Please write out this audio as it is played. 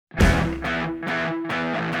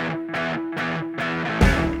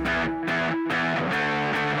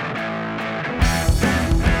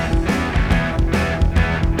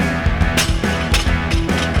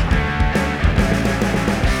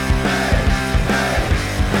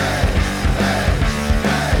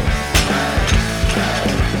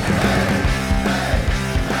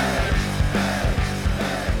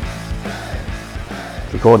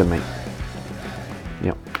Recording, mate.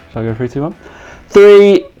 Yep. Shall I go 3, 2, 1?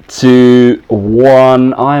 3, 2,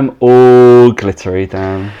 1. I'm all glittery,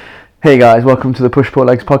 Dan. Hey guys, welcome to the Push Pull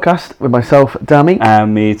Legs podcast with myself, Dammy.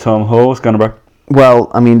 And me, Tom Hall. What's going on, bro?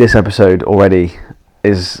 Well, I mean, this episode already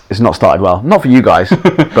is not started well. Not for you guys,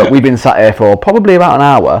 but we've been sat here for probably about an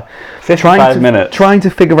hour. 55 minutes. Trying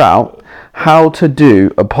to figure out how to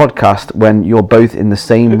do a podcast when you're both in the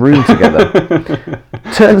same room together.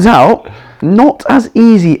 Turns out, not as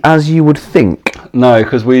easy as you would think. No,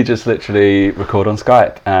 because we just literally record on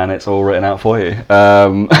Skype and it's all written out for you.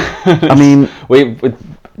 I mean, we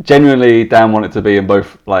genuinely, Dan wanted to be in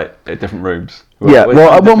both like different rooms. Yeah,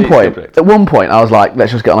 well, at one point, I was like,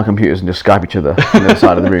 let's just get on our computers and just Skype each other on the other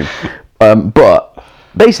side of the room. But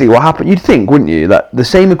basically, what happened? You'd think, wouldn't you, that the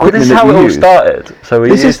same equipment this is how it all started. So we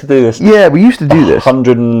used to do this. Yeah, we used to do this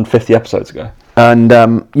 150 episodes ago. And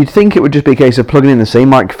you'd think it would just be a case of plugging in the same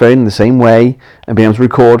microphone in the same way and being able to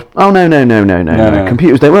record. Oh, no.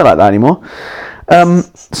 Computers don't work like that anymore.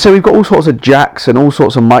 So we've got all sorts of jacks and all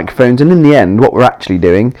sorts of microphones. And in the end, what we're actually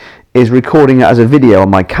doing is recording it as a video on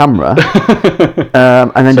my camera.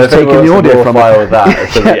 And then just taking the audio from it. That,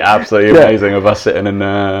 it's going to be absolutely amazing of us sitting in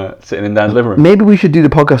Dan's living room. Maybe we should do the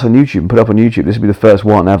podcast on YouTube and put it up on YouTube. This would be the first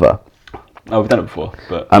one ever. Oh, we've done it before.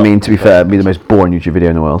 But I mean, to be fair, it'd be the most boring YouTube video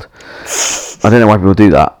in the world. I don't know why people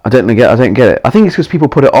do that. I don't get it. I think it's because people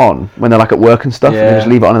put it on when they're like at work and stuff, and they just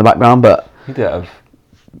leave it on in the background. But you do it with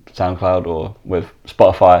SoundCloud or with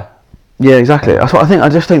Spotify. Yeah, exactly. That's what I think. I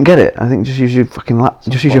just don't get it. I think just use your fucking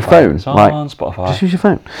use your phone. It's on Spotify. Just use your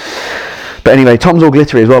phone. But anyway, Tom's all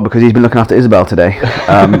glittery as well because he's been looking after Isabel today.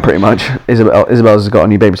 Pretty much. Isabel's got a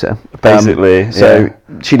new babysitter. Basically, so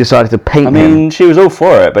she decided to paint him. I mean, she was all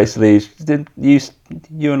for it. Basically,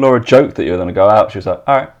 you and Laura joked that you were going to go out. She was like,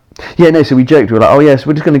 all right. Yeah, no, so we joked. We were like, oh, yes,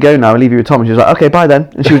 we're just going to go now. I'll leave you with Tom. And she was like, okay, bye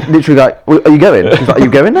then. And she was literally like, well, are you going? She was like, are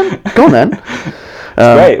you going then? Go on then.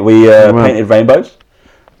 Great. We painted rainbows.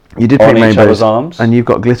 You did paint rainbows. Each other's arms. And you've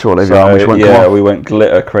got glitter all over your arm, which won't come off. We went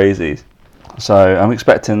glitter crazy. So I'm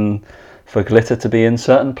expecting for glitter to be in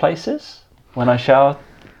certain places when I shower,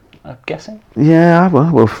 I'm guessing. Yeah,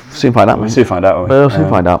 well, we'll soon find out. We'll soon find out. We'll soon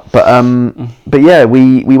find out. But yeah,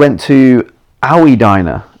 we went to Owie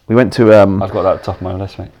Diner. We went to. I've got that at the top of my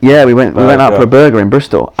list, mate. Yeah, we went out for a burger in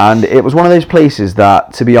Bristol, and it was one of those places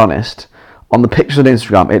that, to be honest, on the pictures on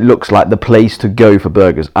Instagram, it looks like the place to go for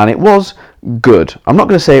burgers, and it was good. I'm not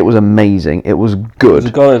going to say it was amazing. It was good.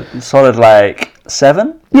 It was a solid like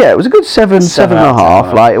 7. Yeah, it was a good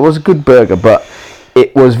 7.5. Like, it was a good burger, but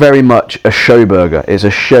it was very much a show burger. It's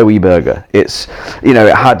a showy burger. It's, it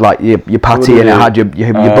had like your patty and it had your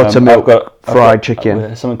buttermilk fried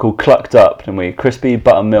chicken. Something called clucked up, and we crispy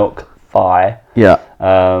buttermilk thigh.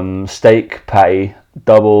 Yeah. Steak patty,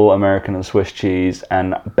 double American and Swiss cheese,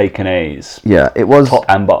 and baconaise. Yeah, it was top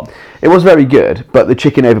and bottom. It was very good, but the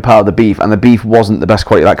chicken overpowered the beef, and the beef wasn't the best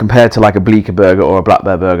quality. Like compared to like a Bleecker burger or a Black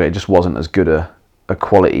Bear burger, it just wasn't as good a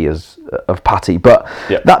quality of patty. But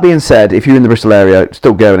that being said, if you're in the Bristol area,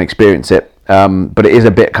 still go and experience it. But it is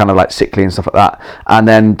a bit kind of like sickly and stuff like that. And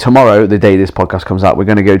then tomorrow, the day this podcast comes out, we're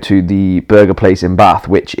going to go to the burger place in Bath,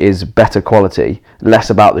 which is better quality, less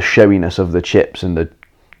about the showiness of the chips and the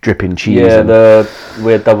dripping cheese. Yeah, the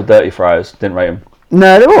weird double dirty fries, didn't rate them.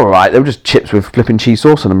 No, they were all right. They were just chips with flipping cheese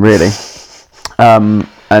sauce on them, really.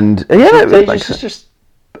 And yeah, they just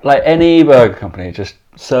like any burger company, just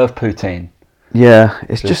serve poutine. Yeah,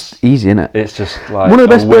 it's just easy, isn't it? It's just like one of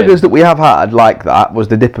the best burgers that we have had like that was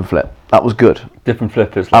the Dip and Flip. That was good. Dip and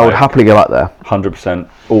Flip is. I would happily go out there. 100%,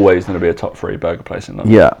 always going to be a top 3 burger place in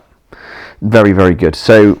London. Yeah, very very good.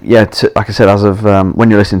 So yeah, like I said, as of when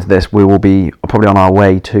you're listening to this, we will be probably on our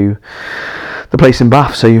way to the place in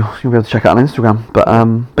Bath, so you'll be able to check it out on Instagram. But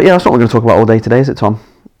yeah, that's what we're going to talk about all day today, is it, Tom?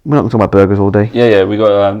 We're not going to talk about burgers all day. Yeah, we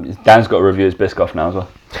got Dan's got to review his Biscoff now as well.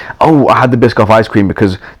 Oh, I had the Biscoff ice cream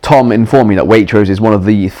because Tom informed me that Waitrose is one of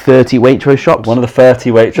the 30 Waitrose shops. One of the 30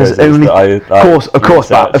 Waitroses. Of course,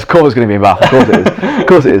 it's going to be in Bath. Of course it is. Of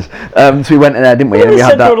course it is. So we went in there, didn't we? We're and we in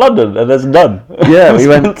central London, and there's none. Yeah, we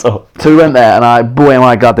went. So we went there, and boy, am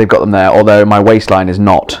I glad they've got them there. Although my waistline is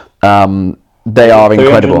not. They are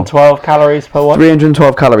incredible. 312 calories per one.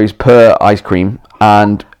 312 calories per ice cream,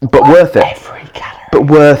 but worth it. Every calorie. But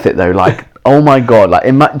worth it though. Like, oh my god!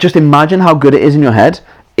 Like, just imagine how good it is in your head.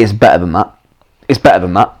 is better than that. It's better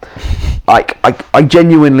than that. I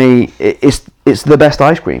genuinely, it's the best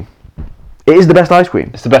ice cream. It is the best ice cream.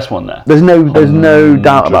 It's the best one there. There's no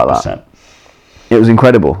doubt about that. It was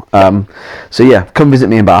incredible. So yeah, come visit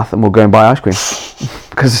me in Bath and we'll go and buy ice cream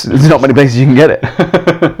because there's not many places you can get it.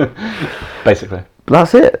 Basically. But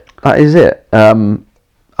that's it. That is it.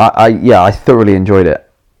 I thoroughly enjoyed it.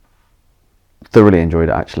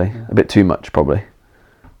 Actually. A bit too much probably.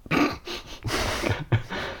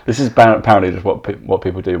 This is apparently just what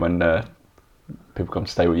people do when people come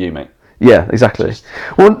to stay with you, mate. Yeah, exactly.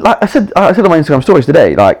 Well, like I said on my Instagram stories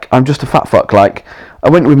today, like I'm just a fat fuck. Like I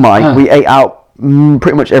went with Mike, we ate out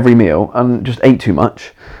pretty much every meal and just ate too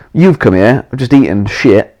much. You've come here, I've just eaten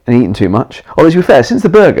shit and eaten too much. Although to be fair, since the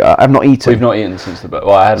burger, I've not eaten. We've not eaten since the burger.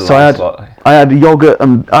 Well, I had I had yogurt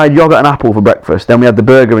and apple for breakfast. Then we had the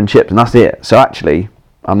burger and chips, and that's it. So actually,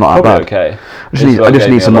 I'm not that bad. Okay. I just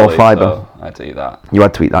need some more fibre. So I had to eat that. You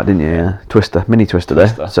had to eat that, didn't you? Yeah. Twister, mini twister there.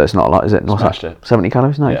 So it's not a lot, is it? Smashed it. 70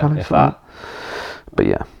 calories, 90 calories. If that. But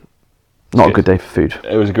yeah, not a good day for food.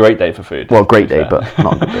 It was a great day for food. Well, great day, but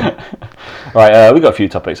not a good day. Right, we've got a few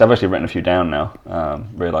topics. I've actually written a few down now,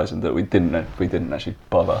 realising that we didn't actually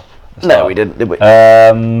bother. No, we didn't, did we?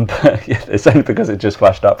 But yeah, it's only because it just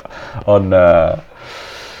flashed up on my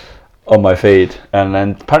feed, and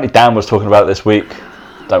then apparently Dan was talking about it this week.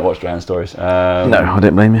 Don't watch Dan stories. No, I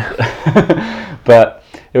don't blame you. But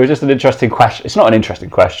it was just an interesting question. It's not an interesting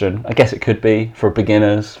question. I guess it could be for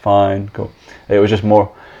beginners. Fine, cool. It was just more.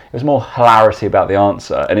 It was more hilarity about the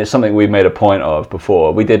answer, and it's something we made a point of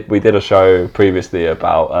before. We did a show previously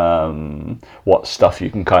about what stuff you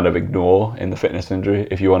can kind of ignore in the fitness industry.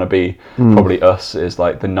 If you want to be probably us is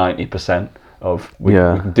like the 90% of we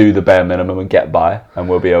can do the bare minimum and get by, and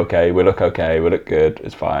we'll be okay. We look good.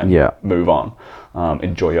 It's fine. Yeah. Move on.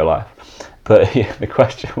 Enjoy your life. But yeah, the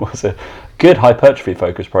question was a good hypertrophy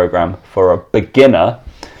focused program for a beginner.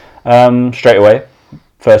 Straight away,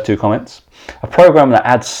 first two comments. A program that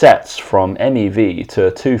adds sets from MEV to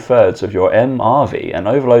 2/3 of your MRV and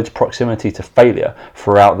overloads proximity to failure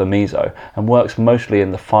throughout the meso and works mostly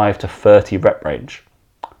in the 5 to 30 rep range.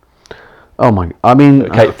 Oh my! I mean,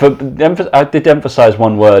 okay. I did emphasize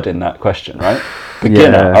one word in that question, right?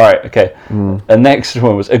 Beginner. Yeah. All right. Okay. The next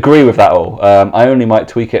one was agree with that all. I only might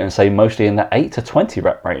tweak it and say mostly in the 8 to 20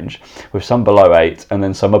 rep range, with some below 8 and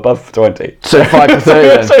then some above 20. So 5 to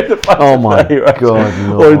 30. So the 5 oh to my 30 range. God!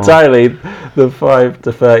 No. Or entirely the 5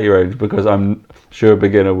 to 30 range, because I'm sure a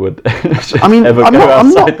beginner would. I mean, I'm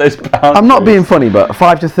not. Those boundaries. I'm not being funny, but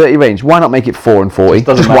 5 to 30 range. Why not make it 4 and 40?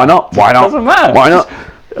 Just why not? Why not? Doesn't matter. Why not?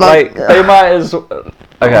 Like they might as.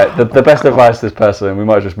 Okay, the best advice to this person, we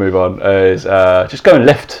might just move on, is just go and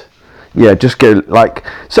lift. Yeah, just go like.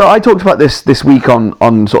 So I talked about this week on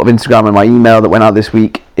sort of Instagram, and my email that went out this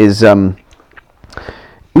week is I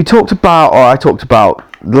talked about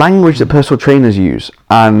language that personal trainers use,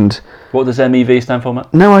 and what does MEV stand for,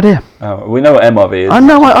 Matt? No idea. We know what MRV is. I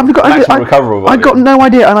know. I've got no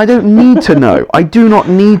idea, and I don't need to know. I do not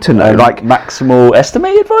need to know. Like maximal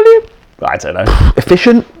estimated volume. I don't know.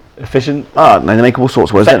 Efficient. No, they make all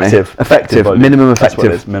sorts of words, don't they? Effective. Minimum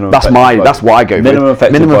effective. That's what I go with. Minimum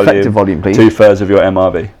effective volume, please. 2/3 of your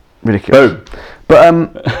MRV. Ridiculous. Boom.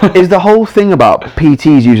 But is the whole thing about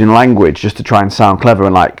PTs using language just to try and sound clever,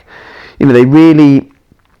 and like, they really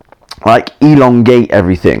like elongate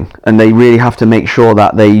everything, and they really have to make sure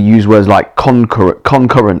that they use words like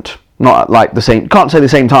concurrent, not like the same. Can't say the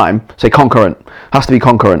same time. Say concurrent. Has to be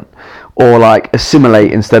concurrent, or like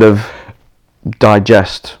assimilate instead of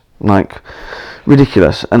digest. Like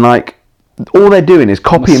ridiculous, and like all they're doing is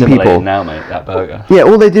copying people. Now, mate, that burger. Yeah,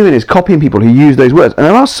 all they're doing is copying people who use those words, and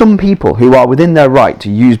there are some people who are within their right to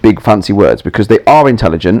use big fancy words because they are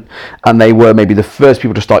intelligent, and they were maybe the first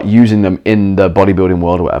people to start using them in the bodybuilding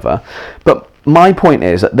world or whatever. But my point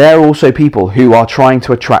is that they're also people who are trying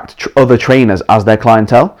to attract other trainers as their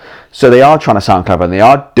clientele, so they are trying to sound clever, and they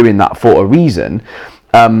are doing that for a reason.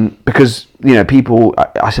 Because people,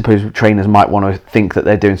 I suppose trainers might want to think that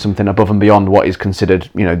they're doing something above and beyond what is considered,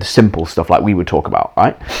 the simple stuff like we would talk about,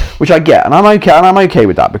 right? Which I get, and I'm okay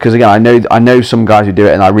with that, because again, I know some guys who do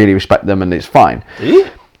it, and I really respect them, and it's fine. Do you?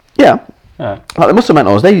 Yeah. Like the muscle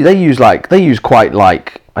mentors, they use quite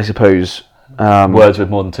like, I suppose, words with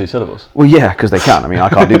more than 2 syllables. Well, yeah, because they can. I mean, I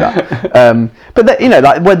can't do that.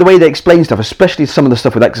 But the way they explain stuff, especially some of the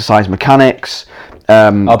stuff with exercise mechanics.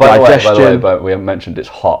 By the way, we haven't mentioned it's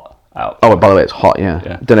hot out. Oh, by the way, it's hot. Yeah.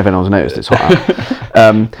 Don't know if anyone's noticed it's hot out.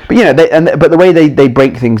 But but the way they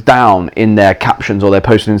break things down in their captions, or their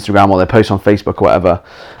posts on Instagram, or their posts on Facebook, or whatever.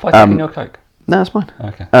 Have I taken your Coke? No, it's fine.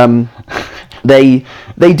 Okay. they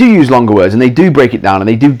do use longer words, and they do break it down, and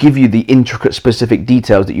they do give you the intricate, specific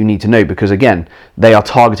details that you need to know, because again, they are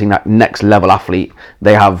targeting that next level athlete.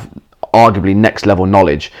 They have arguably next level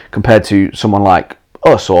knowledge compared to someone like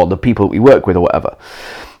us or the people that we work with or whatever.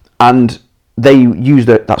 And they use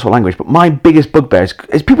that sort of language. But my biggest bugbear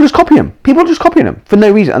is people just copy them. People are just copying them for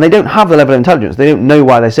no reason, and they don't have the level of intelligence. They don't know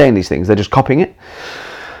why they're saying these things. They're just copying it.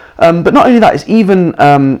 But not only that, it's even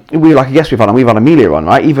like a guest we've had Amelia on,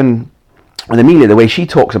 right? Even with Amelia, the way she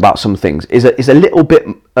talks about some things is a little bit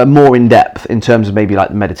more in depth in terms of maybe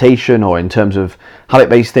like meditation, or in terms of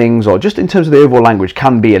habit-based things, or just in terms of the overall language,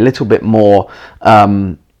 can be a little bit more,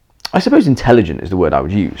 I suppose intelligent is the word I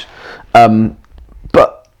would use.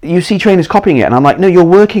 But you see trainers copying it, and I'm like, no, you're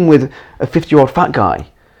working with a 50-year-old fat guy.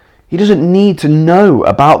 He doesn't need to know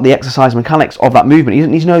about the exercise mechanics of that movement. He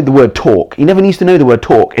doesn't need to know the word torque. He never needs to know the word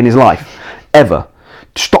torque in his life, ever.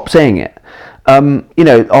 Stop saying it.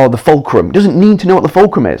 The fulcrum. He doesn't need to know what the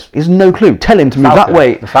fulcrum is. He has no clue. Tell him to move that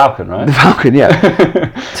weight. The Falcon, right? The Falcon, yeah.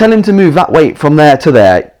 Tell him to move that weight from there to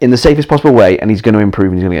there in the safest possible way, and he's going to improve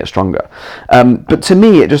and he's going to get stronger. But to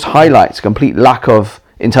me, it just highlights a complete lack of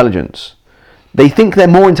intelligence. They think they're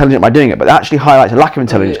more intelligent by doing it, but it actually highlights a lack of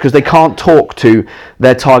intelligence because they can't talk to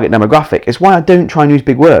their target demographic. It's why I don't try and use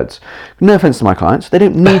big words. No offense to my clients, they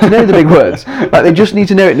don't need to know the big words. Like, they just need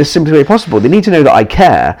to know it in the simplest way possible. They need to know that I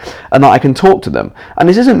care and that I can talk to them. And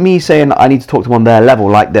this isn't me saying that I need to talk to them on their level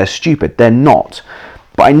like they're stupid. They're not.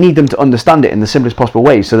 But I need them to understand it in the simplest possible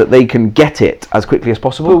way so that they can get it as quickly as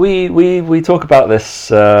possible. Well, we talk about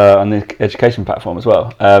this on the education platform as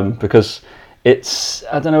well, because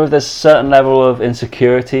I don't know if there's a certain level of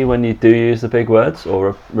insecurity when you do use the big words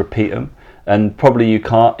or repeat them, and probably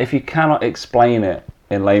if you cannot explain it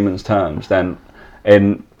in layman's terms, then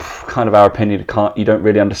in kind of our opinion, you don't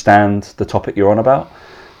really understand the topic you're on about,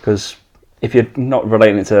 because if you're not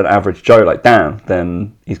relating it to an average Joe like Dan,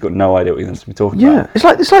 then he's got no idea what he's supposed to be talking about. Yeah, it's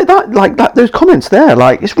like that. Those comments there,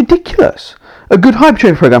 like, it's ridiculous. A good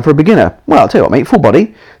hypertrophy program for a beginner. Well, I'll tell you what, mate. Full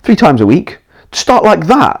body, 3 times a week. Start like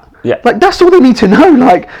that. Yeah, like that's all they need to know.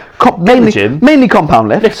 Like mainly compound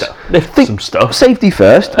lifts. Lift some stuff. Safety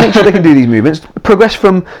first. Make sure they can do these movements. Progress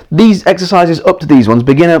from these exercises up to these ones.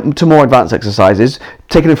 Beginner to more advanced exercises.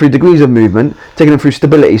 Taking them through degrees of movement. Taking them through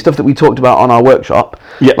stability. Stuff that we talked about on our workshop.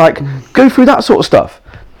 Yeah. Like, go through that sort of stuff.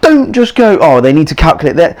 Don't just go, oh, they need to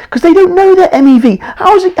calculate that, because they don't know their MEV.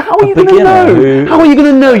 How are you going to know? How are you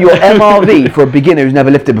going to know your MRV for a beginner who's never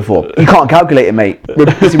lifted before? You can't calculate it, mate.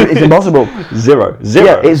 It's impossible. Zero.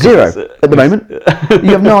 Yeah, it's zero at the moment. You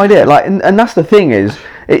have no idea. Like, and that's the thing is,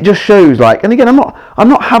 it just shows, like, and again, I'm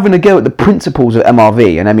not having a go at the principles of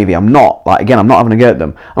MRV and MEV. I'm not having a go at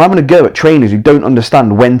them. I'm having a go at trainers who don't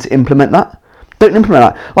understand when to implement that. Don't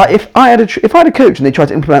implement that. Like, if I had a coach and they tried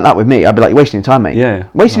to implement that with me, I'd be like, you're wasting your time, mate. Yeah.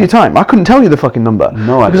 Wasting your time. I couldn't tell you the fucking number.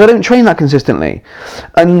 No, because I don't train that consistently.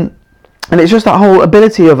 And it's just that whole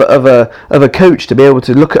ability of a coach to be able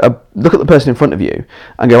to look at the person in front of you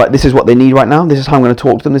and go, like, this is what they need right now. This is how I'm going to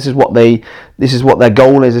talk to them. This is what their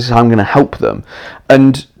goal is. This is how I'm going to help them.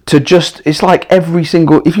 And to just, it's like every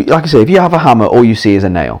single, if you have a hammer, all you see is a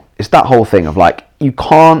nail. It's that whole thing of, like, you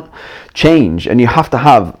can't change, and you have to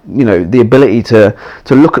have, the ability to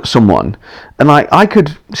look at someone, and like I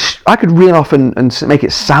could reel off and make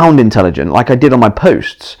it sound intelligent like I did on my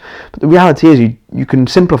posts, but the reality is you can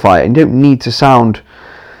simplify it and you don't need to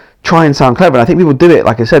try and sound clever. And I think people do it,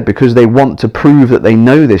 like I said, because they want to prove that they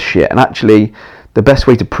know this shit, and actually the best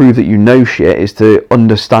way to prove that you know shit is to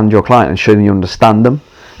understand your client and show them you understand them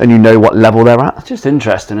and you know what level they're at. It's just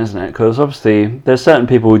interesting, isn't it? Because obviously there's certain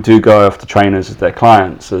people who do go after trainers as their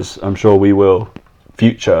clients, as I'm sure we will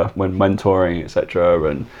future when mentoring, etc.,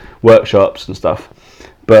 and workshops and stuff.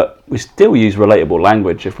 But we still use relatable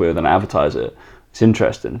language if we were going to advertise it. It's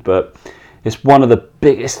interesting, but it's one of the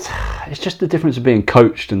biggest. It's just the difference of being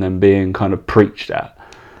coached and then being kind of preached at.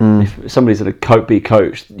 If somebody's going to be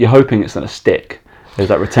coached, you're hoping it's going to stick. There's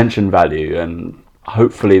that retention value, and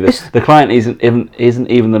hopefully the client isn't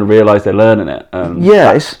even going to realise they're learning it.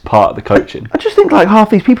 That's part of the coaching. I just think, like, half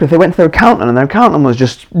these people, if they went to their accountant and their accountant was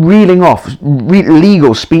just reeling off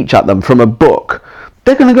legal speech at them from a book,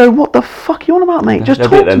 they're going to go, what the fuck are you on about, mate? Just talk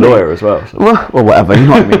to me. They're lawyer as well. So. Well, whatever, you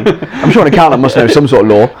know what I mean? I'm sure an accountant must know some sort of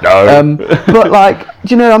law. No. But, like,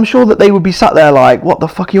 I'm sure that they would be sat there like, what the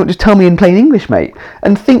fuck, you want? Just tell me in plain English, mate.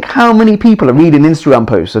 And think how many people are reading Instagram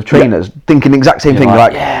posts of trainers thinking the exact same thing,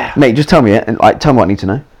 mate, just tell me it, and, like, tell me what I need to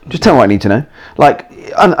know. Just tell me what I need to know. Like,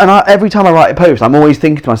 and every time I write a post, I'm always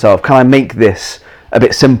thinking to myself, can I make this a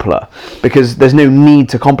bit simpler? Because there's no need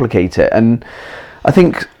to complicate it. And I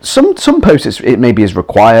think some posts it maybe is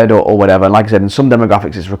required or whatever, and like I said, in some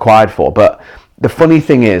demographics it's required for, but the funny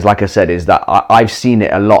thing is, like I said, is that I've seen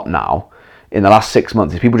it a lot now in the last 6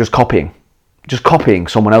 months. Is people just copying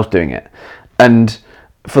someone else doing it, and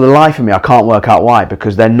for the life of me, I can't work out why,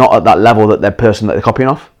 because they're not at that level that they're person that they're copying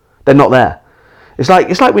off. They're not there. It's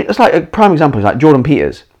like a prime example is like Jordan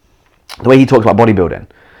Peters, the way he talks about bodybuilding.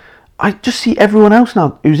 I just see everyone else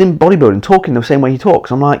now who's in bodybuilding talking the same way he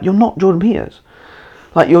talks. I'm like, you're not Jordan Peters.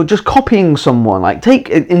 Like, you're just copying someone. Like, take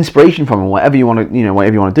inspiration from him, whatever you want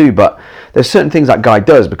to do. But there's certain things that guy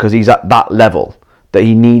does because he's at that level that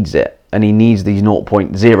he needs it, and he needs these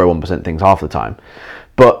 0.01% things half the time.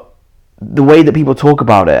 But the way that people talk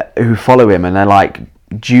about it, who follow him, and they're like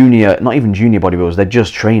not even junior bodybuilders, they're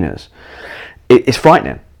just trainers. It's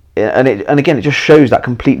frightening. And again, it just shows that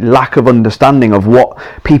complete lack of understanding of what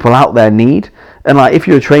people out there need. And like, if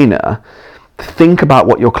you're a trainer, think about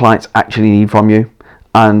what your clients actually need from you,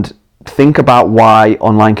 and think about why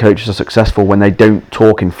online coaches are successful when they don't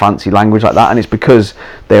talk in fancy language like that. And it's because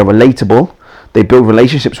they are relatable, they build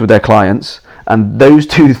relationships with their clients, and those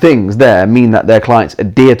two things there mean that their clients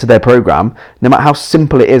adhere to their program. No matter how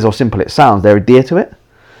simple it is or simple it sounds, they adhere to it.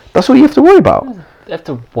 That's all you have to worry about. You have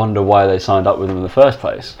to wonder why they signed up with them in the first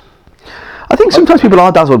place. I think sometimes people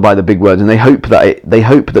are dazzled by the big words, and they hope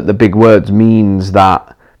that the big words means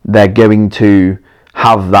that they're going to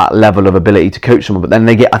have that level of ability to coach someone. But then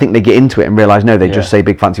I think they get into it and realise, no, they just say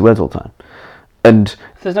big fancy words all the time. And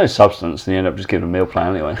if there's no substance, then you end up just giving a meal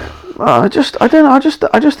plan anyway. I don't know. I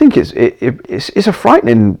just think it's a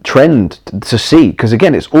frightening trend to see, because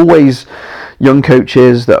again, it's always young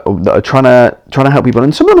coaches that are trying to help people,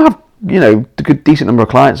 and some of them have a good decent number of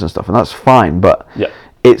clients and stuff, and that's fine. But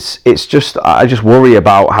it's just, I just worry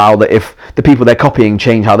about how that if the people they're copying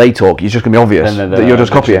change how they talk, it's just going to be obvious that you're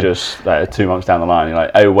just copying. Just 2 months down the line, you're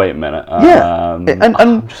like, oh wait a minute.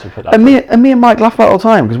 And me and Mike laugh about it all the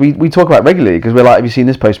time, because we talk about it regularly, because we're like, have you seen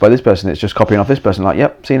this post by this person? It's just copying off this person. Like,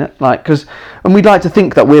 yep, seen it. Like, and we'd like to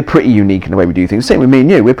think that we're pretty unique in the way we do things. Same with me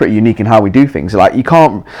and you, we're pretty unique in how we do things. Like,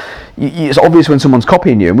 it's obvious when someone's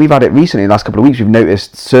copying you, and we've had it recently in the last couple of weeks. We've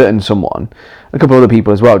noticed a couple of other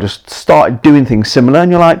people as well, just started doing things similar, and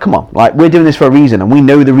you're like, come on, like, we're doing this for a reason, and we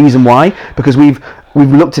know the reason why, because we've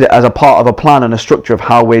looked at it as a part of a plan and a structure of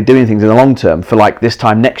how we're doing things in the long term for like this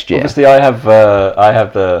time next year. Obviously, I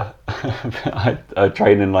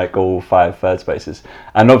train in like all 5 third spaces,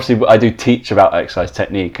 and obviously I do teach about exercise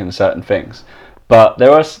technique and certain things, but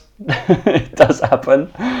it does happen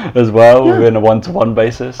as well within a one-to-one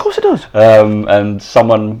basis. Of course it does. And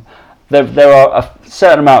there are a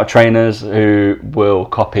certain amount of trainers who will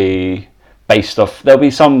copy based off, there'll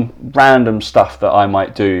be some random stuff that I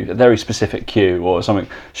might do, a very specific cue or something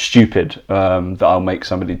stupid that I'll make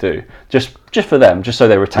somebody do, just for them, just so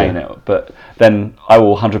they retain it. But then I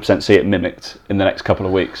will 100% see it mimicked in the next couple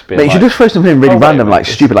of weeks. Mate, you should just throw something really random, like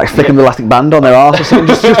stupid, like flicking the elastic band on their arse or something.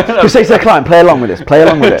 Just say to their client, play along with this,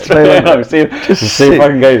 see if I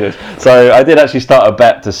can go this. So I did actually start a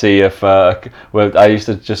bet to see if, I used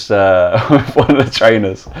to just, with one of the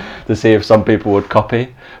trainers, to see if some people would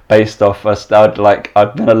copy based off I'm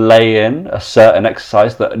going to lay in a certain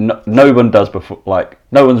exercise that no one does before, like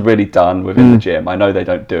no one's really done within the gym. I know they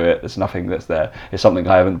don't do it. There's nothing that's there. It's something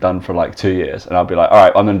I haven't done for like 2 years, and I'll be like, all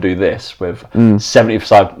right, I'm going to do this with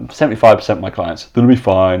 75% of my clients. It'll be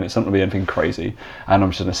fine. It's not going to be anything crazy, and I'm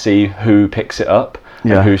just going to see who picks it up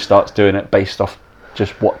and who starts doing it based off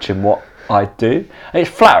just watching what I do. And it's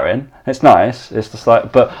flattering. It's nice. It's just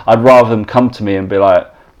like, but I'd rather them come to me and be like,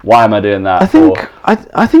 why am I doing that? I think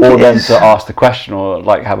or it then is. to ask the question, or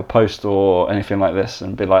like have a post or anything like this,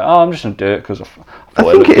 and be like, oh, I'm just going to do it because I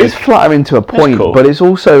think it is flattering to a point, cool. But it's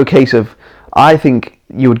also a case of, I think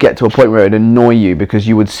you would get to a point where it would annoy you because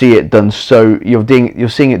you would see it done so, you're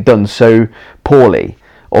seeing it done so poorly,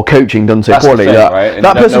 or coaching done so poorly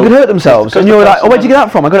that person could hurt themselves, and you're like, oh, where'd you get that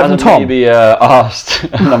from? I got it from Tom. Maybe asked,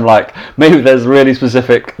 and I'm like, maybe there's really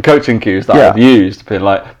specific coaching cues that I've used, been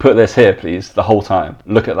like, put this here, please, the whole time.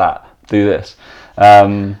 Look at that. Do this.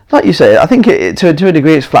 Like you say, I think to a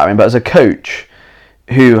degree it's flattering, but as a coach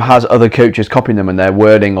who has other coaches copying them and their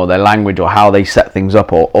wording or their language or how they set things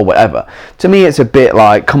up or whatever, to me it's a bit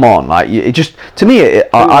like, come on, like, it just, to me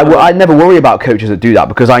I never worry about coaches that do that,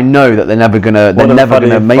 because I know that they're never gonna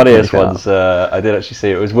make funniest ones I did actually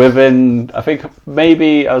see, it was within, I think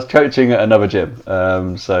maybe I was coaching at another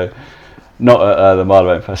gym, so not at the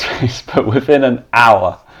Marlow first place, but within an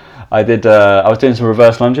hour I was doing some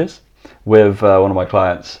reverse lunges with one of my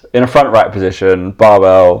clients in a front rack position,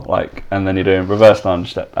 barbell, like, and then you're doing reverse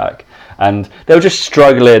lunge, step back, and they were just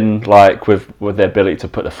struggling like with their ability to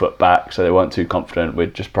put the foot back, so they weren't too confident.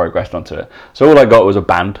 We'd just progressed onto it. So all I got was a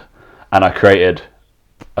band, and I created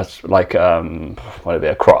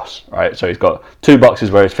a cross, right? So he's got 2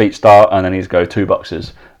 boxes where his feet start, and then he's got 2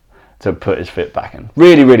 boxes to put his foot back in.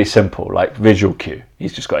 Really, really simple, like visual cue.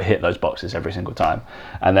 He's just got to hit those boxes every single time.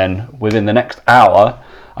 And then within the next hour,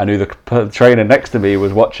 I knew the trainer next to me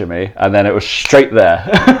was watching me, and then it was straight there.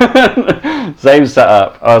 Same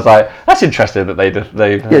setup. I was like, that's interesting that they yeah,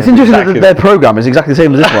 it's interesting that their program is exactly the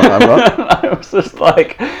same as this one. I was just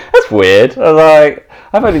like, that's weird. I was like,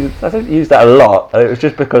 I don't use that a lot. It was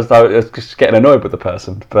just because I was just getting annoyed with the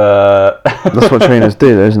person. But that's what trainers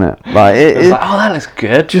do, though, isn't it? Like, it's like, oh, that looks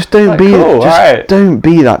good. Just don't don't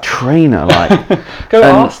be that trainer. Like, go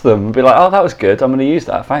ask them and be like, oh, that was good. I'm going to use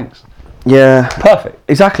that. Thanks. Yeah. Perfect.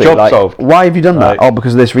 Exactly. Job like, solved. Why have you done that? Oh,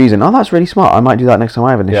 because of this reason. Oh, that's really smart. I might do that next time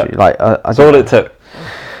I have an issue. Like, that's all it took.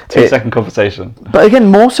 2-second conversation. But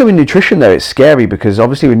again, more so in nutrition, though, it's scary because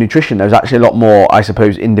obviously with nutrition, there's actually a lot more, I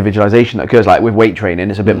suppose, individualization that occurs. Like with weight training,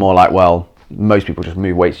 it's a bit more like, well, most people just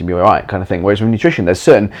move weights and be all right, kind of thing. Whereas with nutrition, there's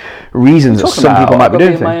certain reasons that some people might be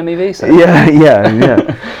doing things. Miami visa.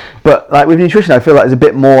 Yeah. But like with nutrition, I feel like there's a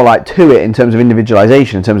bit more like to it in terms of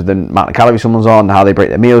individualization, in terms of the amount of calories someone's on, how they break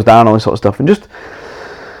their meals down, all this sort of stuff, and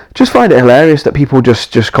just find it hilarious that people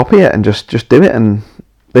just copy it and just do it, and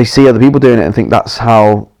they see other people doing it and think that's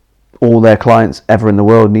how all their clients ever in the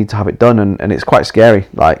world need to have it done, and it's quite scary.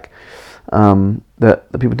 Like that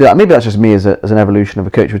people do that. Maybe that's just me as an evolution of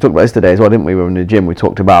a coach. We talked about this today as well, didn't we? We were in the gym. We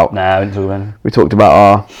talked about we talked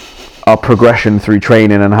about our progression through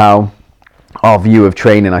training and how our view of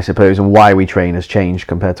training, I suppose, and why we train has changed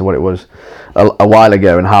compared to what it was a while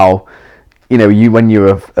ago, and how, you know, when you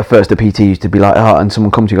were first a PT, you used to be like, oh, and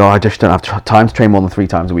someone comes to you, I just don't have time to train more than 3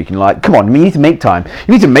 times a week. And you're like, come on, you need to make time.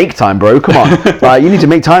 You need to make time, bro. Come on. Like, you need to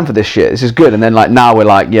make time for this shit. This is good. And then, like, now we're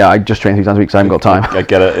like, yeah, I just train 3 times a week because I haven't got time. I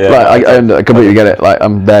get it, yeah. Like, I completely get it. Like,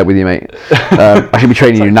 I'm there with you, mate. I should be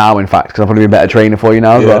training you now, in fact, because I'll probably be a better trainer for you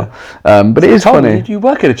now as well. But it is funny. Did you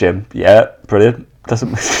work at a gym? Yeah, brilliant.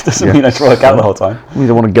 Doesn't mean I should work out the whole time. You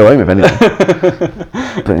don't want to go home, if anything.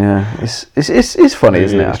 But yeah, it's funny,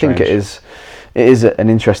 isn't it? I think it is an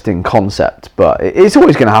interesting concept, but it's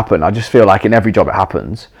always going to happen. I just feel like in every job it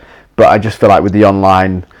happens, but I just feel like with the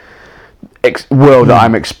online world that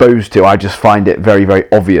I'm exposed to, I just find it very, very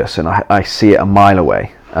obvious, and I see it a mile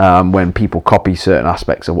away when people copy certain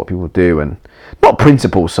aspects of what people do, and not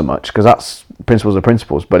principles so much, because that's principles are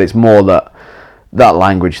principles, but it's more that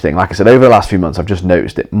language thing. Like I said, over the last few months, I've just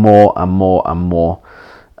noticed it more and more and more,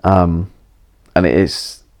 and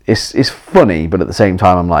it's funny, but at the same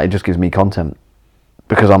time, I'm like, it just gives me content,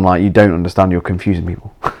 because I'm like, you don't understand, you're confusing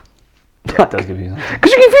people. Yeah, it does give you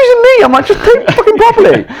because you're confusing me. I'm like, just take fucking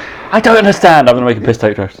properly. I don't understand. I'm gonna make a piss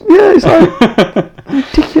take roast. Yeah, it's like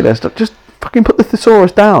ridiculous. Just fucking put the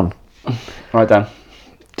thesaurus down. Right, Dan.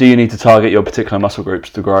 Do you need to target your particular muscle groups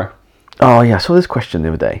to grow? Oh yeah, I saw this question the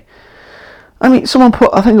other day. I mean, someone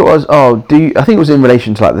put, I think it was, I think it was in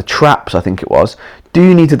relation to like the traps, I think it was. Do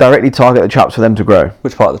you need to directly target the traps for them to grow?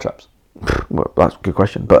 Which part of the traps? Well, that's a good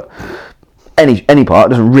question, but any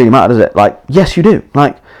part, doesn't really matter, does it? Like, yes, you do.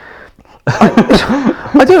 Like,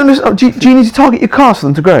 I don't understand. Do you need to target your calves for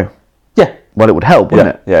them to grow? Yeah. Well, it would help, wouldn't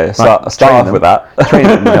it? Yeah, start off with that. Training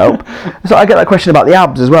them would help. So I get that question about the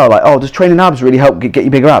abs as well. Like, does training abs really help get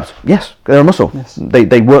you bigger abs? Yes, they're a muscle. Yes.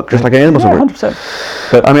 They work just like any other muscle group.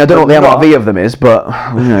 100%. But, I mean, I don't know what the MRV of them is, but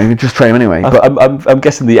you know, you just train them anyway. But I'm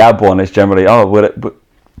guessing the ab one is generally,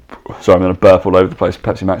 sorry, I'm going to burp all over the place.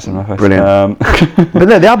 Pepsi Max in my face. Brilliant. But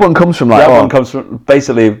no, the ab one comes from like... The ab one comes from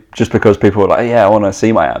basically just because people are like, yeah, I want to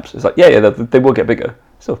see my abs. It's like, yeah, they will get bigger.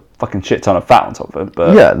 Still a fucking shit ton of fat on top of it.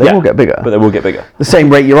 But yeah, they will get bigger. But they will get bigger. The same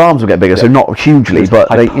rate your arms will get bigger, so not hugely, but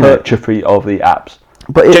they, hypertrophy of the abs.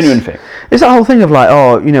 But it's genuine thing. It's that whole thing of like,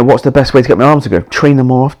 what's the best way to get my arms to grow? Train them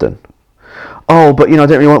more often. Oh, but I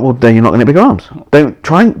don't really want. Well, then you're not going to get bigger arms. Don't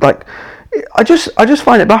try and like. I just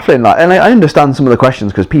find it baffling, like, and I understand some of the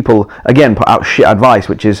questions because people again put out shit advice,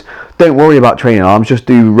 which is don't worry about training arms, just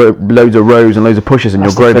do loads of rows and loads of pushes and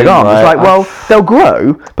you'll grow big arms. Right? It's like, well, they'll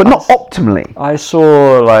grow, but not optimally. I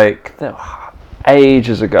saw like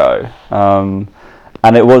ages ago,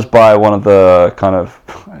 and it was by one of the kind of.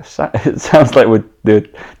 It sounds like we're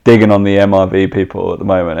digging on the MRV people at the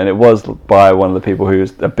moment, and it was by one of the people who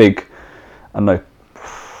was a big, I don't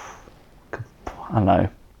know.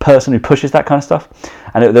 Person who pushes that kind of stuff,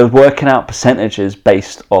 and they're working out percentages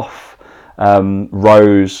based off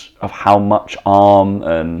rows of how much arm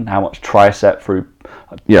and how much tricep through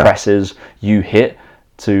presses you hit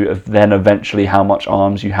to then eventually how much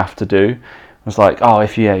arms you have to do. It's like,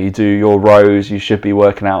 if you do your rows, you should be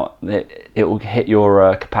working out it will hit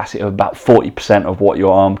your capacity of about 40% of what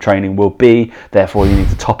your arm training will be, therefore you need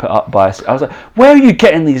to top it up by I was like, where are you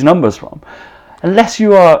getting these numbers from? unless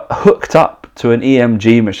you are hooked up to an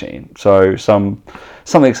EMG machine, so something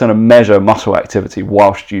that's going to measure muscle activity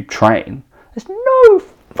whilst you train, there's no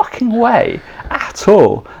fucking way at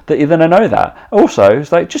all that you're going to know that. Also,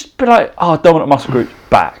 it's like, just be like, oh, dominant muscle group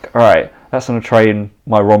back. All right, that's going to train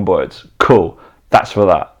my rhomboids. Cool, that's for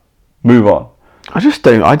that. Move on. I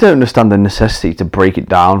don't understand the necessity to break it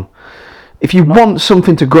down. If you want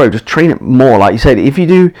something to grow, just train it more. Like you said, if you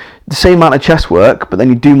do the same amount of chest work, but then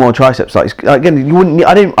you do more triceps, like again, you wouldn't.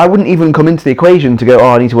 I wouldn't even come into the equation to go,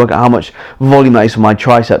 oh, I need to work out how much volume that is for my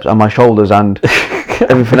triceps and my shoulders and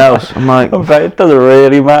everything else. I'm like, it doesn't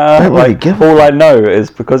really matter. Don't really give all I know is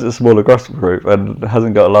because it's a smaller muscle group and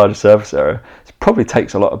hasn't got a larger surface area, it probably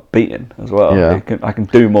takes a lot of beating as well. Yeah. I can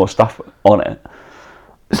do more stuff on it.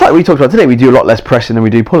 It's like we talked about today. We do a lot less pressing than we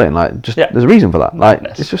do pulling. Like, there's a reason for that. Like,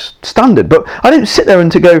 it's just standard. But I don't sit there and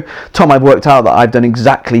to go, Tom, I've worked out that I've done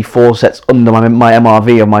exactly 4 sets under my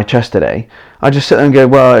MRV of my chest today. I just sit there and go,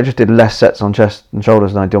 well, I just did less sets on chest and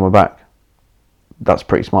shoulders than I did on my back. That's a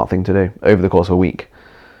pretty smart thing to do over the course of a week.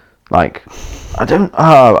 Like, I don't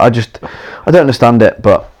understand it.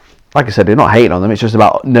 But like I said, they're not hating on them. It's just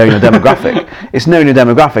about knowing your demographic. It's knowing your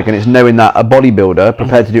demographic, and it's knowing that a bodybuilder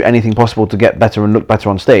prepared to do anything possible to get better and look better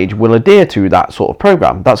on stage will adhere to that sort of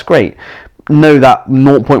program. That's great. Know that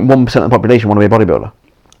 0.1% of the population want to be a bodybuilder.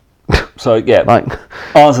 So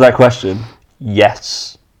answer that question.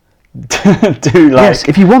 Yes. Yes,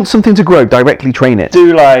 if you want something to grow, directly train it.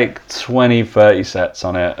 Do like 20, 30 sets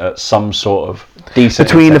on it at some sort of decent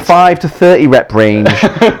between intensity. the 5 to 30 rep range,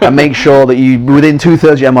 and make sure that you within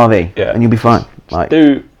 2/3 your MRV, and you'll be fine. Like,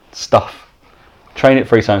 do stuff. Train it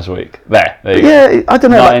 3 times a week. There you go. I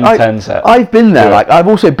don't know. 10 sets. I've been there. Like, I've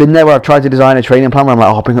also been there where I've tried to design a training plan where I'm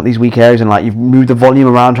like, oh, bring up these weak areas, and like you've moved the volume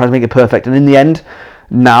around, trying to make it perfect, and in the end,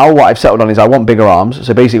 now what I've settled on is I want bigger arms.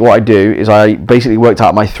 So basically what I do is I basically worked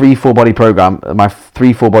out my 3 full body program, my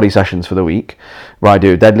 3 full body sessions for the week, where I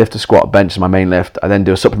do a deadlift, a squat, bench as my main lift. I then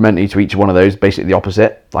do a supplementary to each one of those, basically the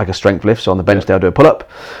opposite, like a strength lift. So on the bench day I'll do a pull-up,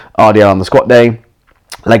 RDL on the squat day,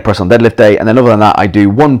 leg press on deadlift day, and then other than that I do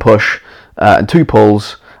 1 push and 2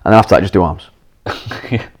 pulls, and then after that I just do arms.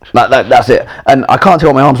 That's it. And I can't tell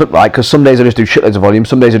what my arms look like, because some days I just do shitloads of volume,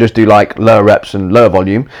 some days I just do like lower reps and lower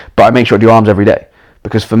volume, but I make sure I do arms every day.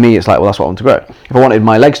 Because for me, it's like, well, that's what I want to grow. If I wanted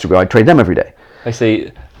my legs to grow, I'd train them every day.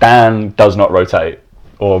 Basically, Dan does not rotate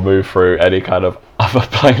or move through any kind of other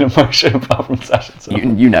plane of motion apart from sessions.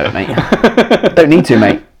 You know it, mate. Don't need to,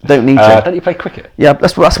 mate. Don't need to. Don't you play cricket? Yeah,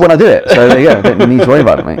 that's when I do it. So there you go. Don't need to worry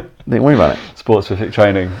about it, mate. Don't worry about it. Sports-specific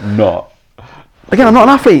training, not. Again, I'm not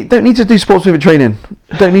an athlete. Don't need to do sports-specific training.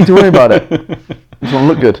 Don't need to worry about it. Just want to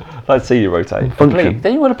look good. I'd see you rotate. Function.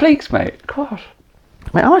 Then you want a pleats, mate. God.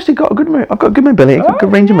 Mate, I've actually got I've got good mobility, I've got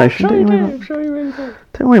good range of motion.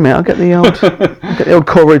 Don't worry, mate. I'll get the old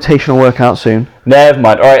core rotational workout soon. Never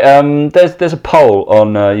mind. All right. There's a poll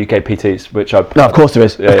on UK PTs, which I. No, of course there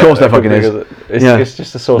is. Of course there fucking is. It's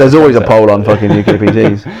just a source. There's always a poll on fucking UK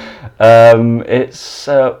PTs. It's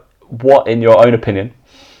what, in your own opinion?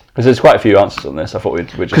 Because there's quite a few answers on this. I thought we'd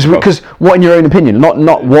just because what in your own opinion,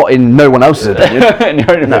 not what in no one else's opinion. In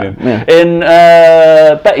your own opinion. Yeah. In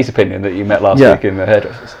Betty's opinion that you met last week in the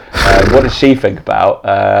hairdressers. What does she think about?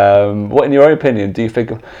 What in your own opinion do you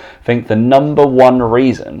think the number one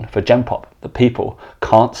reason for Gen Pop that people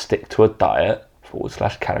can't stick to a diet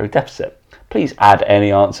 / calorie deficit? Please add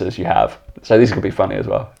any answers you have. So these could be funny as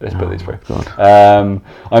well. Let's put these through.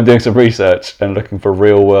 I'm doing some research and looking for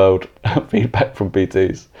real world feedback from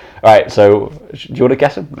PTs. All right, so do you want to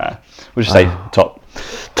guess them? No. We'll just say top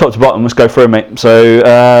to bottom. Let's go through, mate. So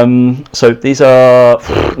these are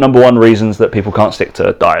number one reasons that people can't stick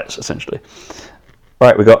to diets, essentially. All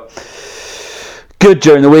right, we got good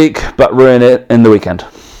during the week, but ruin it in the weekend.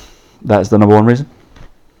 That is the number one reason.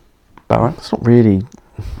 About right? It's not really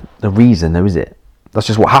the reason, though, is it? That's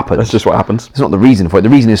just what happens. That's just what happens. It's not the reason for it. The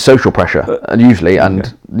reason is social pressure, and usually,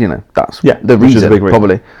 that's the reason, big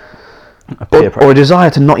probably. Or a desire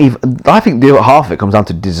to not even. I think the other half of it comes down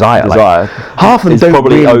to desire. Like, half of them don't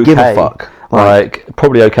really give a fuck. Like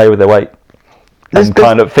probably okay with their weight, and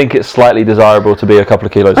kind of think it's slightly desirable to be a couple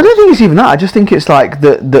of kilos. I don't think it's even that. I just think it's like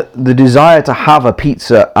the desire to have a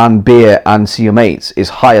pizza and beer and see your mates is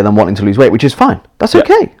higher than wanting to lose weight, which is fine. That's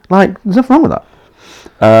okay. Like, there's nothing wrong with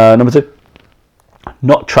that. Number 2.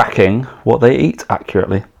 Not tracking what they eat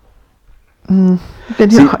accurately. You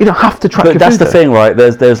don't have to track. But that's the thing, right?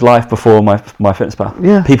 There's life before MyFitnessPal.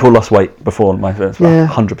 Yeah. People lost weight before MyFitnessPal. Yeah.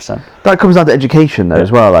 100%. That comes down to education, though,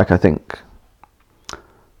 as well. Like, I think.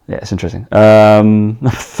 Yeah, it's interesting. Number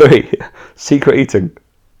 3, secret eating.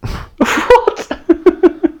 What?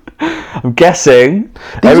 I'm guessing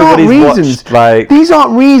These aren't everybody's reasons. watched, like... These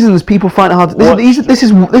aren't reasons people find it hard. This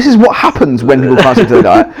is what happens when people can't stick to their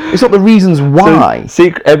diet. It's not the reasons why.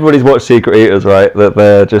 Everybody's watched Secret Eaters, right? That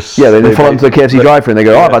they're just... Yeah, they follow them to the KFC drive-thru and they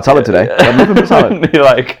go, I've had salad today. I've never had salad. And you're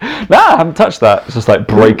like, nah, I haven't touched that. It's just like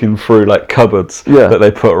breaking through like cupboards that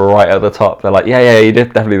they put right at the top. They're like, yeah, you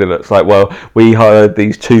definitely did it. It's like, well, we hired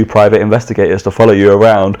these 2 private investigators to follow you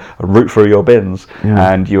around and root through your bins,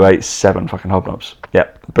 and you ate 7 fucking hobnobs.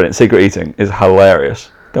 Yep, brilliant. Secret eating is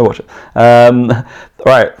hilarious. Go watch it.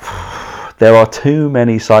 Right. There are too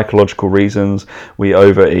many psychological reasons we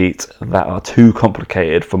overeat that are too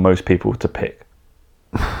complicated for most people to pick.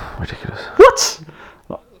 Ridiculous. What?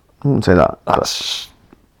 I wouldn't say that. That's...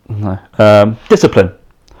 No. Discipline.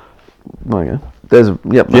 There you go.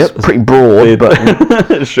 That's pretty broad,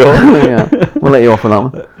 but... Sure. Yeah, we'll let you off on that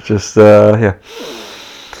one. Just, yeah.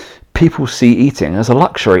 People see eating as a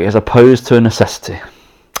luxury as opposed to a necessity.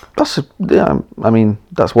 I mean,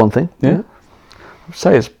 that's one thing. Yeah. I'd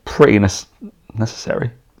say it's pretty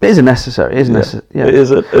necessary. It is a necessary. It is necessary. Yeah. It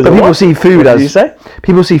is but people see food as... What did you say?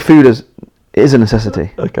 People see food as... It is a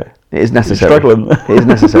necessity. Okay. It is necessary. You're struggling. It is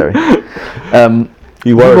necessary.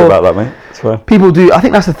 You worried about that, mate? That's fine. People do... I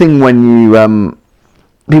think that's the thing when you...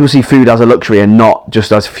 people see food as a luxury and not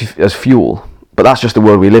just as fuel. But that's just the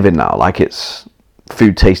world we live in now. Like, it's...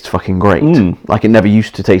 Food tastes fucking great. Like, it never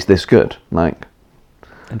used to taste this good. Like...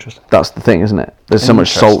 Interesting. That's the thing, isn't it? There's so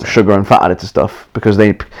much salt, sugar, and fat added to stuff because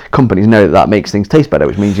companies know that makes things taste better,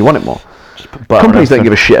 which means you want it more. But companies don't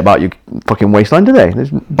give a shit about your fucking waistline, do they? They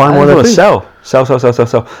just buy more of their food.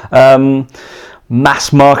 Sell.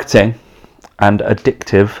 Mass marketing and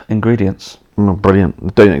addictive ingredients.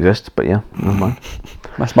 Brilliant. They don't exist, but yeah, never mind.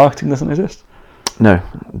 Mass marketing doesn't exist? No.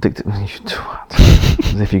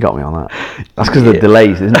 As if you got me on that. That's because of the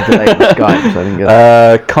delays, isn't it? Delay on Skype, so I didn't get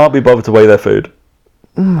that. Can't be bothered to weigh their food.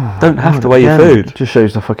 Don't have to weigh your food. Just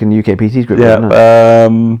shows the fucking UK PTs group. Yeah.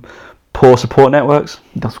 Poor support networks.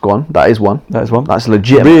 That's one. That is one. That's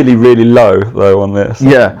legit. Really, really low though on this.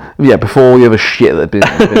 Yeah. Before all the other shit that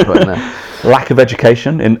has been put in there. Lack of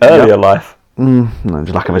education in earlier life. No,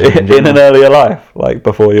 just lack of education. In an earlier life, like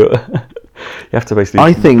before you. You have to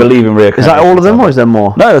basically believe in reincarnation. Is that all of them, or is there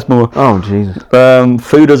more? No, there's more. Oh Jesus.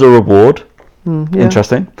 Food as a reward.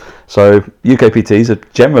 Interesting. So UK PTs are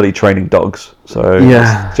generally training dogs. So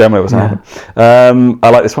that's generally what's happening. I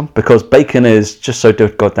like this one because bacon is just so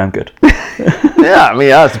goddamn good. I mean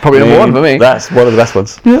that's probably number one for me. That's one of the best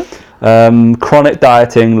ones. Yeah. Chronic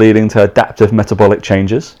dieting leading to adaptive metabolic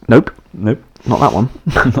changes. Nope. Not that one.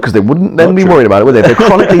 Because they wouldn't then be worried about it, would they? If they're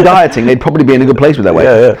chronically dieting, they'd probably be in a good place with their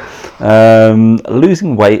weight.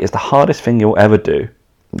 Losing weight is the hardest thing you'll ever do.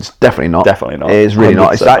 It's definitely not. It is really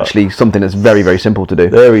not. It's actually something that's very, very simple to do.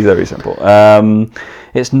 Very, very simple.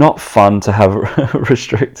 It's not fun to have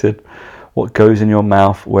restricted what goes in your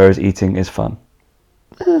mouth, whereas eating is fun.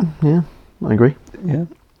 Yeah, I agree. Yeah.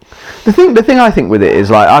 The thing I think with it is,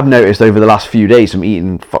 like, I've noticed over the last few days from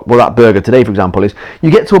eating, that burger today, for example, is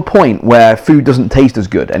you get to a point where food doesn't taste as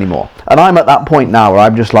good anymore. And I'm at that point now where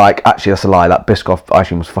I'm just like, actually, that's a lie. That Biscoff ice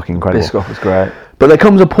cream was fucking incredible. Biscoff was great. But there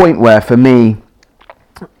comes a point where, for me,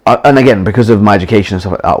 and again, because of my education and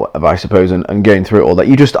stuff like that, I suppose, and going through it all,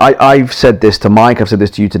 that I've said this to Mike, I've said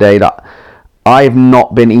this to you today, that I've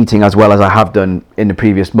not been eating as well as I have done in the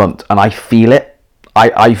previous month, and I feel it.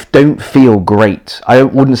 I don't feel great. I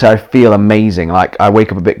wouldn't say I feel amazing. Like, I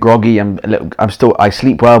wake up a bit groggy. I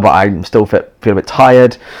sleep well, but I still feel a bit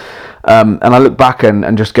tired. And I look back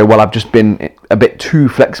and just go, well, I've just been a bit too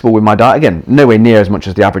flexible with my diet. Again, nowhere near as much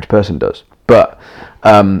as the average person does. But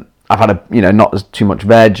I've had not too much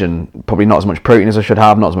veg and probably not as much protein as I should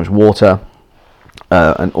have, not as much water,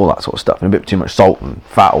 and all that sort of stuff, and a bit too much salt and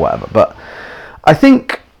fat or whatever. But I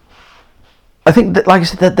think that, like I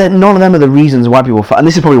said, that none of them are the reasons why people... And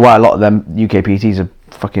this is probably why a lot of them UK PTs have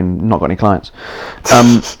fucking not got any clients.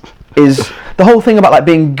 Is the whole thing about, like,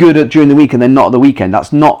 being good during the week and then not at the weekend.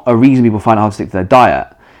 That's not a reason people find it hard to stick to their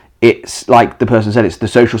diet. It's like the person said, it's the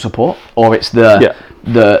social support, or it's the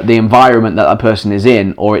environment that person is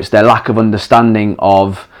in, or it's their lack of understanding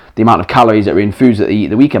of the amount of calories that are in foods that they eat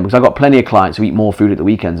at the weekend. Because I've got plenty of clients who eat more food at the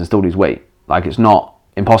weekends and still lose weight. Like, it's not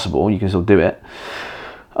impossible. You can still do it.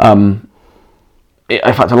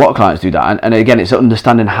 In fact, a lot of clients do that, and again, it's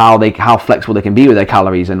understanding how flexible they can be with their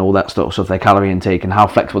calories and all that stuff, their calorie intake, and how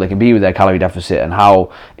flexible they can be with their calorie deficit, and how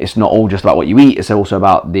it's not all just about what you eat; it's also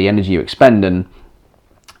about the energy you expend. And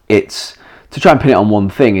it's to try and pin it on one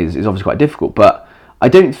thing is obviously quite difficult. But I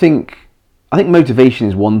think motivation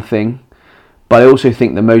is one thing, but I also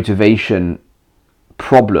think the motivation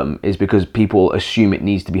problem is because people assume it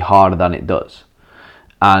needs to be harder than it does.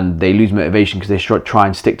 and they lose motivation because they try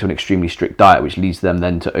and stick to an extremely strict diet, which leads them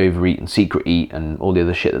then to overeat and secret eat and all the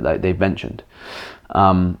other shit that they've mentioned.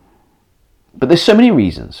 But there's so many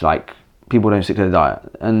reasons, like, people don't stick to the diet,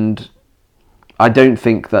 and I don't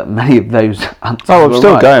think that many of those answers I'm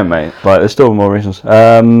still right. going, mate. Like, there's still more reasons.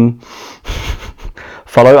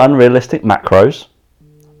 Follow unrealistic macros.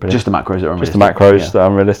 Just the macros that are unrealistic. Just the macros that are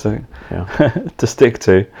unrealistic to stick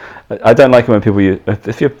to. I don't like it when people use,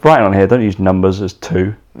 if you're writing on here, don't use numbers as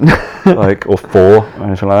 2, like, or 4 or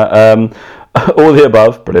anything like that. All the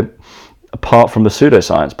above, brilliant. Apart from the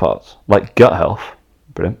pseudoscience parts, like gut health,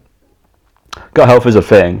 brilliant. Gut health is a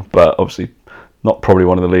thing, but obviously not probably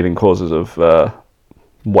one of the leading causes of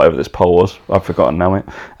whatever this poll was. I've forgotten now, mate.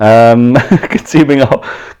 Consuming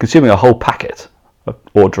a whole packet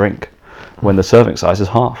or drink when the serving size is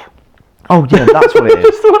half. Oh yeah, that's what it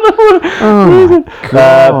is.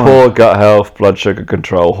 Poor gut health, blood sugar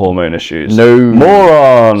control, hormone issues. No,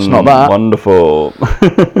 moron. It's not that. Wonderful.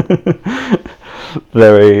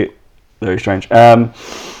 Very, very strange.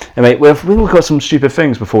 Mate, we've got some stupid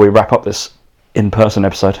things before we wrap up this in-person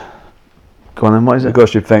episode. Go on then. What is it? We've got a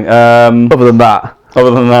stupid thing. Other than that,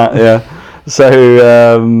 yeah.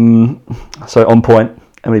 So on point.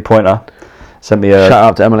 Emily Pointer sent me a shout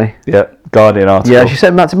out to Emily. Yeah, Guardian article. Yeah, she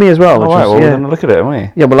sent that to me as well. All right, well, we're going to look at it, aren't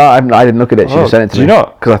we? Yeah, well, I didn't look at it. She just sent it to me. Did you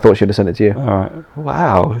not? Because I thought she'd have sent it to you. All right.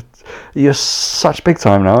 Wow. You're such big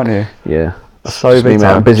time now, aren't you? Yeah. So big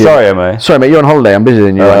time. I'm busy. Sorry, Emily. Sorry, mate. You're on holiday. I'm busier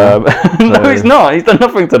than you. No, he's not. He's done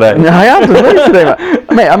nothing today. No, I am doing loads today,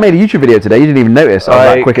 mate. I made a YouTube video today. You didn't even notice. I was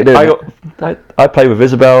that quick at doing it. I played with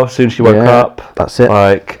Isabel as soon as she woke up. That's it.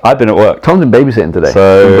 Like, I've been at work. Tom's been babysitting today.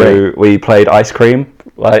 So we played ice cream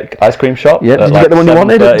shop. Yeah. Did you get the one you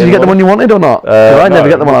wanted? Did you get the one you wanted or not? I never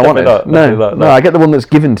get the one I wanted. No, I get the one that's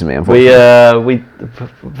given to me. Unfortunately, we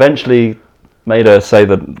eventually made her say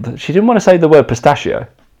that she didn't want to say the word pistachio.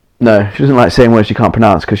 No, she doesn't like saying words she can't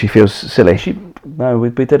pronounce because she feels silly. We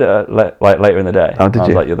did it like later in the day. Oh, did you? I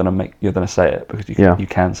was like, you're gonna say it because you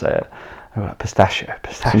can say it. I was like, pistachio.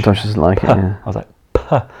 Sometimes she doesn't like it. Yeah. I was like,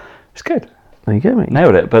 puh. It's good. There you go, mate.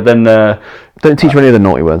 Nailed it. But then don't teach me any of the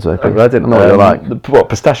naughty words though. I didn't know what you're like. What,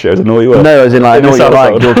 pistachio is a naughty word? No, as in like I know what you're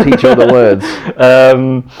like. You'll teach you other words.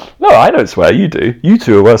 No, I don't swear. You do. You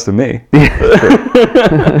two are worse than me.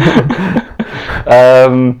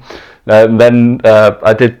 Then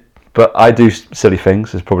I did. But I do silly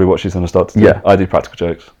things is probably what she's going to start to do. Yeah. I do practical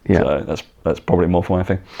jokes. Yeah. So that's probably more for my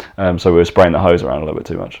thing. So we were spraying the hose around a little bit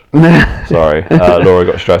too much. Sorry. Laura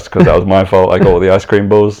got stressed because that was my fault. I got all the ice cream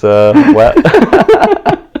balls wet.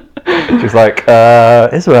 She's like,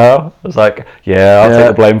 Isabel. I was like, yeah, I'll take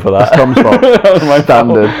the blame for that. That's Tom's fault. That was my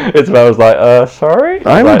standard. fault. Isabel was like, sorry.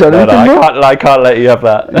 I haven't done anything wrong. I can't let you have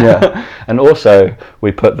that. Yeah. And also,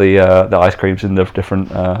 we put the ice creams in the different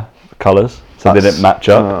colours. So they didn't match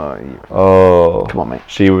up. Oh, come on, mate.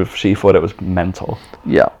 She thought it was mental.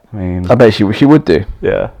 Yeah, I mean, I bet she would do.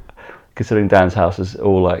 Yeah, considering Dan's house is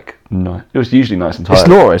all like nice. It was usually nice and tidy. It's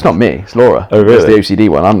Laura. It's not me. It's Laura. Oh, really? It's the OCD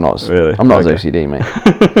one. I'm not. Really? I'm not as OCD, mate.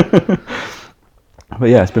 But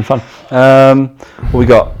yeah, it's been fun. What we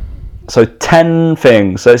got? So 10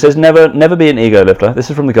 things. So it says never be an ego lifter.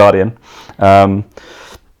 This is from the Guardian.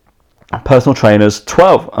 Personal trainers,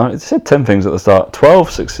 12. It said 10 things at the start.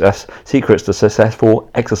 12 secrets to successful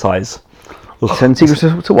exercise. 10 secrets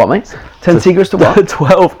to what, mate? 10 secrets to what?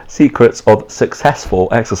 12 secrets of successful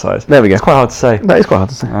exercise. There we go. It's quite hard to say. That is quite hard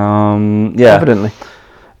to say. Yeah. Evidently.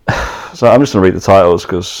 So I'm just going to read the titles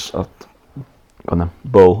because Go on then.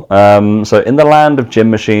 bull. So in the land of gym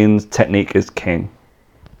machines, technique is king.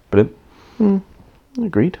 Brilliant.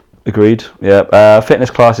 Agreed. Agreed. Yeah. Fitness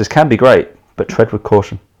classes can be great, but tread with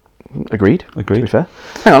caution. Agreed. To Agreed. be fair.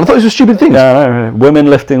 Hang on, I thought these were stupid things. No. Women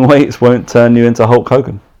lifting weights won't turn you into Hulk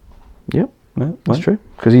Hogan. Yep. No, That's true.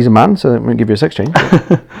 Because he's a man, so it won't give you a sex change.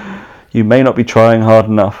 You may not be trying hard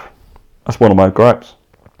enough. That's one of my gripes.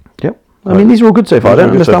 Yep. I mean, these are all good so far. I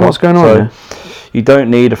don't understand what's going on here. You don't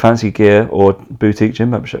need a fancy gear or boutique gym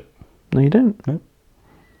membership. No, you don't. No.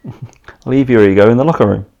 Leave your ego in the locker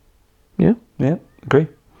room. Yeah. Yeah, agree.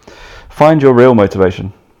 Find your real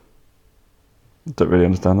motivation. Don't really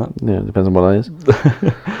understand that. Yeah, it depends on what that is.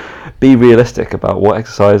 Be realistic about what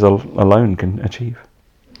exercise alone can achieve.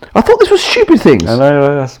 I thought this was stupid things. I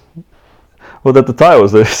know. Well, the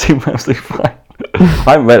titles, they seem absolutely fine.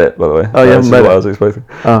 I haven't read it, by the way. Oh, you haven't read it? I was expecting.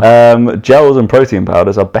 Oh. Gels and protein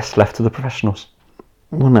powders are best left to the professionals.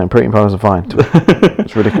 Well, no, protein powders are fine.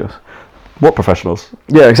 It's ridiculous. What professionals?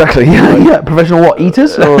 Yeah, exactly. Yeah. Professional what?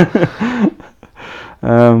 Eaters? Or?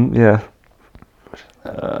 Yeah.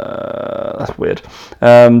 That's weird.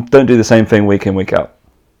 Don't do the same thing week in, week out.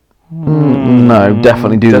 No,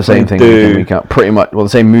 definitely do the same thing week in, week out. Pretty much, well, the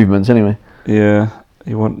same movements anyway. Yeah,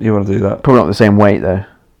 you want to do that. Probably not the same weight though.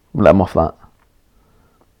 Let them off that.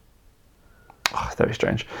 Oh, very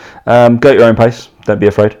strange. Go at your own pace. Don't be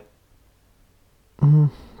afraid.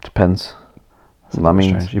 Depends. What that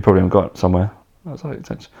means. Strange. You probably haven't got it somewhere. I don't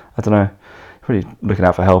know. You're probably looking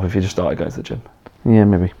out for help if you just started going to the gym. Yeah,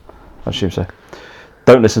 maybe. I assume so.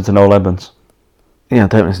 Don't listen to Noel Edmonds. Yeah,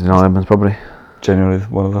 don't listen to Noel Edmonds probably. Genuinely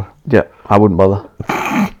one of the... Yeah, I wouldn't bother.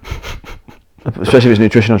 Especially if it's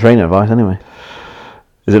nutritional training advice anyway.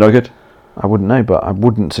 Is it not good? I wouldn't know, but I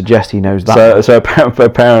wouldn't suggest he knows that. So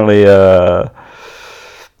apparently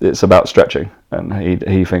it's about stretching, and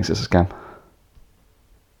he thinks it's a scam.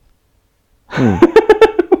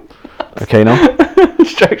 Okay, no.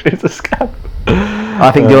 Stretching is a scam.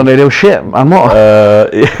 I think Dylan did shit. I'm not.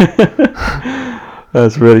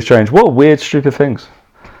 That's really strange. What weird, stupid things.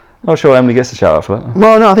 Not sure Emily gets a shout out for that.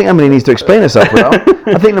 Well, no, I think Emily needs to explain herself. I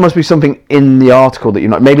think there must be something in the article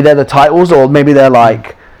that maybe they're the titles, or maybe they're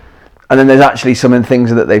like, and then there's actually some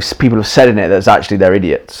things that people have said in it that's actually they're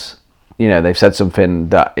idiots. You know, they've said something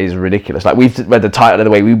that is ridiculous. Like we've read the title of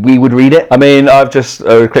the way we would read it. I mean, I've just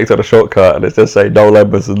clicked on a shortcut and it just say Noel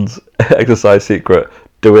Edmondson's exercise secret: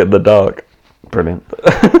 do it in the dark. Brilliant.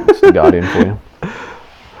 It's the Guardian for you.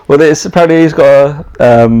 Well, apparently he's got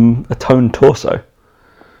a toned torso.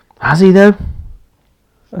 Has he though?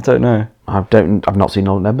 I don't know. I've not seen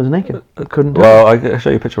Noel Edmonds naked. Couldn't. Well, I'll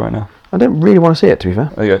show you a picture right now. I don't really want to see it. To be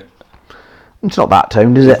fair. There you go. It's not that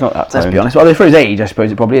toned, is it? It's not that toned. Let's be honest. Well, for his age, I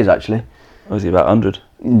suppose it probably is actually. Was he about 100?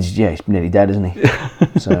 Yeah, he's nearly dead, isn't he?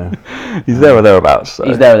 So he's there or thereabouts. So.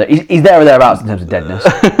 He's there or thereabouts in terms of deadness.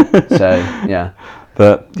 So yeah.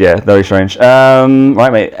 But yeah, very strange.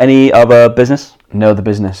 Right, mate. Any other business? No other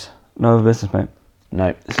business. No other business, mate.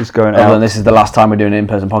 No. This is going out. And this is the last time we're doing an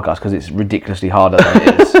in-person podcast because it's ridiculously harder than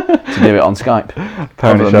it is to do it on Skype.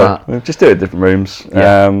 Apparently so. We'll just do it in different rooms.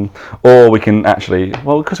 Yeah. Or we can actually,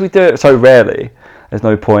 because we do it so rarely, there's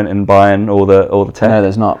no point in buying all the tech. No,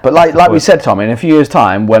 there's not. But like we said, Tom, in a few years'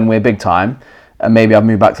 time, when we're big time, and maybe I've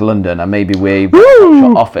moved back to London, and maybe we've got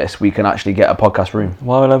an office, we can actually get a podcast room.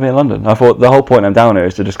 Why would I be in London? I thought the whole point I'm down here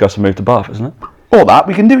is to discuss a move to Bath, isn't it? Or that.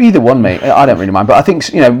 We can do either one, mate. I don't really mind. But I think,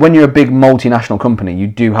 when you're a big multinational company, you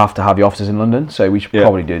do have to have your offices in London, so we should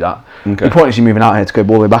probably do that. Okay. The point is you're moving out here to go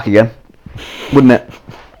all the way back again, wouldn't it?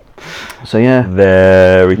 So yeah,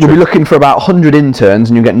 very true. We'll be looking for about 100 interns,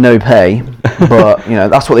 and you'll get no pay. But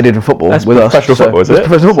that's what they did in football with us. Professional football, is it?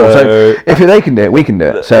 Professional football. So if they can do it, we can do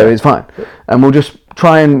it. So it's fine. And we'll just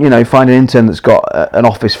try and find an intern that's got an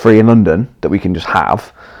office free in London that we can just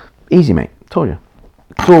have. Easy, mate. Told you.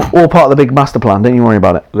 It's all part of the big master plan. Don't you worry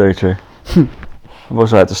about it. Very true. I've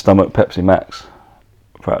also had to stomach Pepsi Max.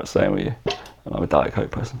 Proud of staying with you. And I'm a Diet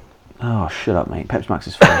Coke person. Oh, shut up, mate. Pepsi Max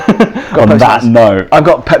is fine. On that note, I've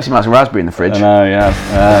got Pepsi Max and raspberry in the fridge. I know, yeah.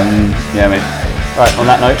 Yeah, mate. Right, on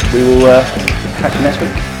that note, we will catch you next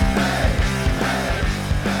week.